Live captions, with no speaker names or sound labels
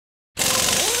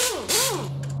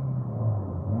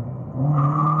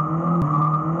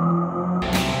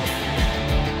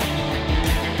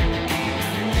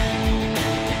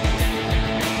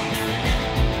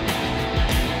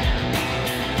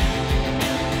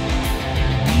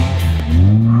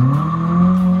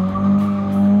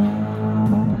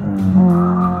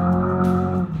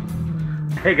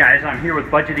Hey guys, I'm here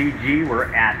with Budget EG. We're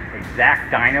at Xact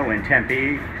Dyno in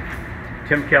Tempe,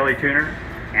 Tim Kelly Tuner,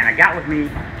 and I got with me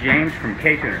James from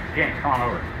KTuner. James, come on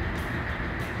over.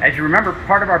 As you remember,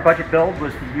 part of our budget build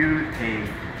was to use a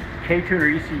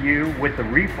KTuner ECU with the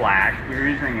reflash. We were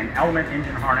using an Element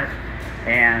engine harness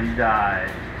and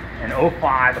an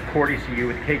 05 Accord ECU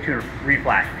with KTuner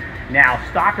reflash. Now,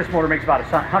 stock this motor makes about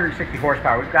 160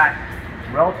 horsepower. We've got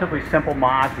relatively simple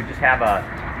mods. We just have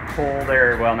a cold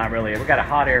air, well, not really. We've got a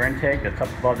hot air intake that's up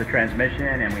above the transmission,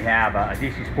 and we have a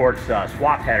DC Sports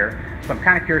swap header. So I'm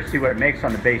kind of curious to see what it makes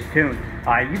on the base tune.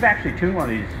 You've actually tuned one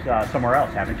of these somewhere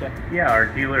else, haven't you? Yeah, our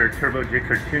dealer Turbo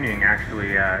Gixxer Tuning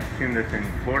actually tuned this in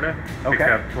Florida. Picked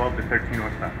up 12 to 13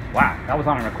 horsepower. Wow, that was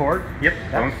on an Accord? Yep,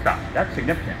 don't stop. That's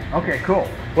significant. Okay, cool.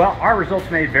 Well, our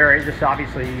results may vary. This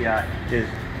obviously is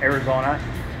Arizona,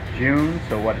 June,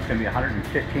 so what, it's going to be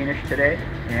 115-ish today.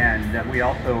 And we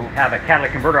also have a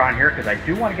catalytic converter on here because I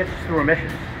do want to get this through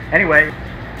emissions. Anyway,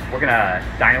 we're going to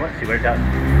dyno it, see what it does.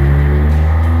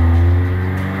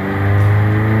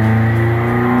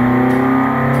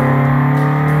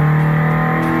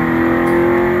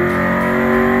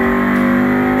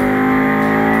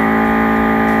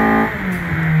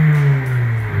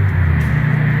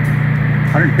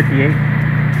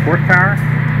 Horsepower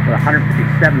with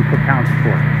 157 foot-pounds of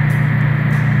torque.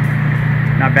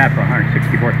 Not bad for a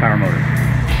 160 horsepower motor.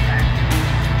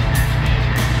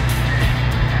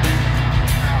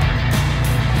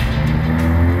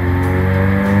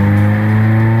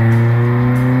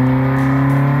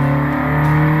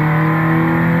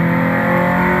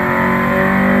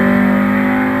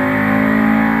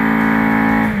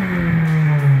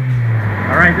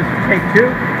 Alright, this is take two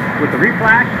with the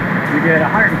reflash. We did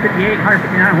 158,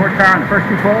 159 horsepower on the first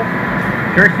two pulls.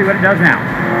 Curious to see what it does now.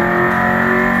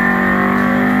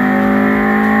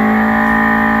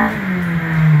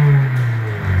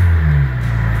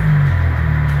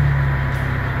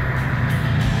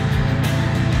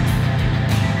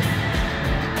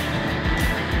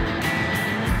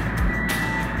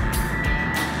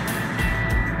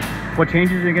 What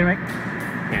changes are you going to make?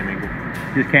 Cam angle.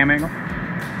 Just cam angle?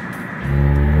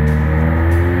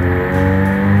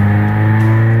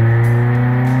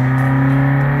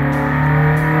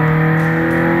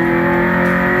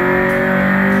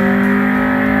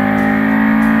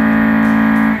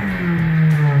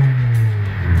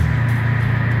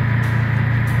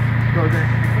 So the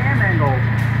cam angle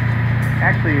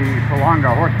actually prolonged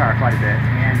our horsepower quite a bit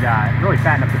and really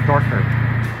fattened up the torque curve.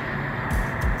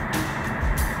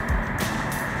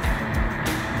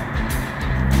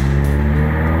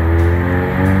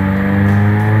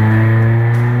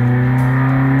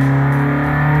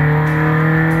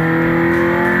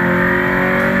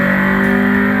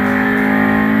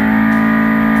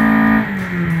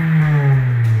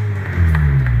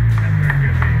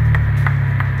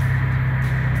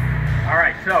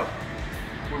 So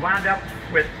we wound up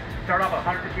with, start off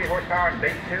 158 horsepower on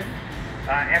base tune.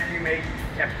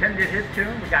 After Tim did his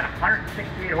tune, we got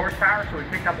 168 horsepower, so we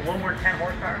picked up a little more than 10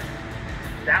 horsepower.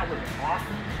 That was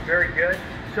awesome, very good.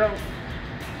 So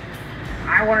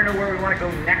I want to know where we want to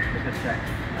go next with this thing.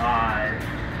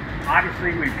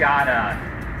 Obviously we've got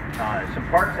some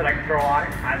parts that I can throw on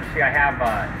it. Obviously I have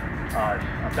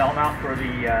a bell mount for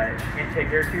the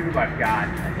intake air tube. I've got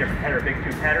a different header, big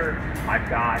tube header. I've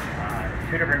got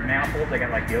two different manifolds. I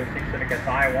got like the 06 Civic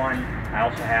SI one. I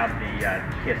also have the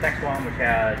TSX one, which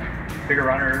has bigger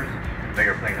runners,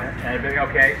 Bigger plane. and a big.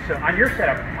 Okay, so on your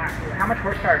setup, how much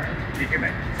horsepower did you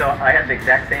make? So I had the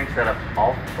exact same setup,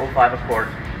 all 05 Accord,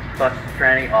 clutch,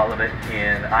 tranny, all of it,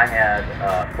 and I had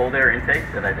cold air intake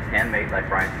that I just handmade, like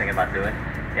Brian's thinking about doing,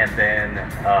 and then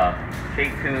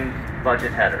K-tuned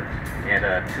budget header and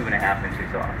a 2.5 inch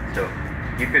exhaust. So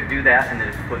you could do that and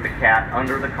then just put the cat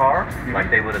under the car, like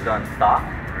they would have done stock,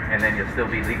 and then you'll still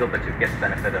be legal, but you get the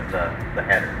benefit of the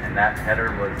header. And that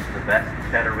header was the best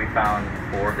header we found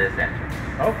for this engine.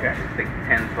 Okay. It's like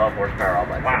 10, 12 horsepower all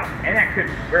by itself. Wow, and that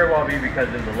could very well be because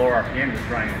of the lower RPMs it's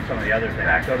running than some of the other things.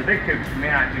 Exactly. So the big tube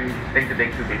may not do. I think the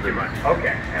big tube is too much. loose.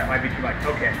 Okay, yeah. Might be too much.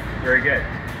 Okay, very good.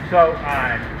 So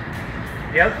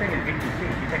the other thing is VTC. Do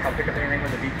you think I'll pick up anything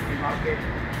with the VTC modification?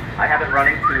 I have it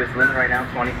running to its limit right now,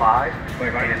 25,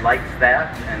 and it likes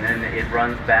that, and then it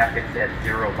runs back, it's at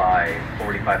 0 by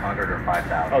 4,500 or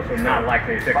 5,000. Oh, so not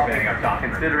likely to pick up anything up top.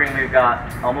 Considering we've got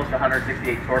almost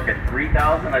 168 torque at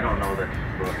 3,000, I don't know that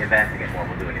advancing it more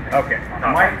will do anything. Okay,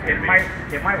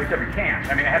 it might with different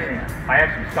cams. I mean, I have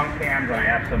some skunk cams and I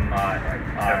have some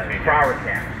Crower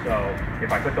cams, so if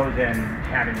I put those in,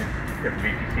 having the different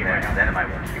VTC might help. Then it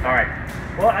might work. All right,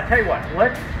 well, I'll tell you what,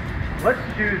 let's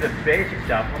do the basic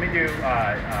stuff. Let me do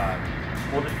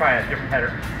we'll just try a different header,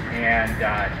 and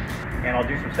I'll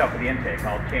do some stuff with the intake.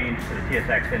 I'll change to the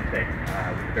TSX intake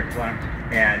with the big plenum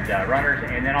and runners,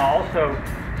 and then I'll also,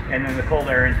 and then the cold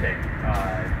air intake.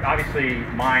 Obviously,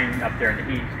 mine up there in the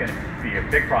heat is going to be a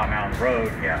big problem out on the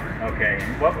road. Yeah. Okay,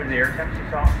 and what was the air temps you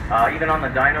saw? Even on the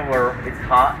dyno where it's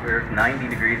hot, where it's 90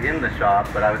 degrees in the shop,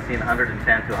 but I was seeing 110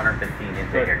 to 115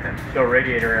 intake air temps. So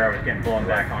radiator air was getting blown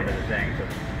back onto the thing, so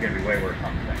it's going to be way worse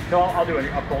on the thing. So I'll do a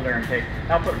cold air intake.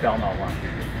 I'll put a bell knob on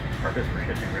or this for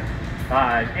shifting risk.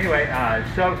 Anyway,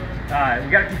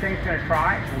 we got a few things we're going to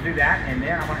try. We'll do that, and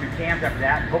then I want to do cams after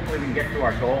that. Hopefully we can get to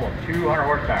our goal of 200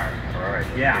 horsepower. All right.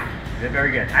 Yeah,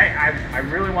 very good. I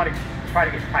really want to try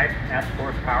to get Type S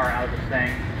horsepower out of this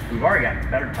thing. We've already got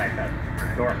better Type S.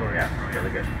 Yeah, really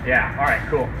good. Yeah, all right,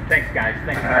 cool. Thanks, guys.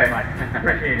 Thank you very much.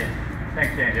 Appreciate it.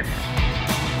 Thanks, James.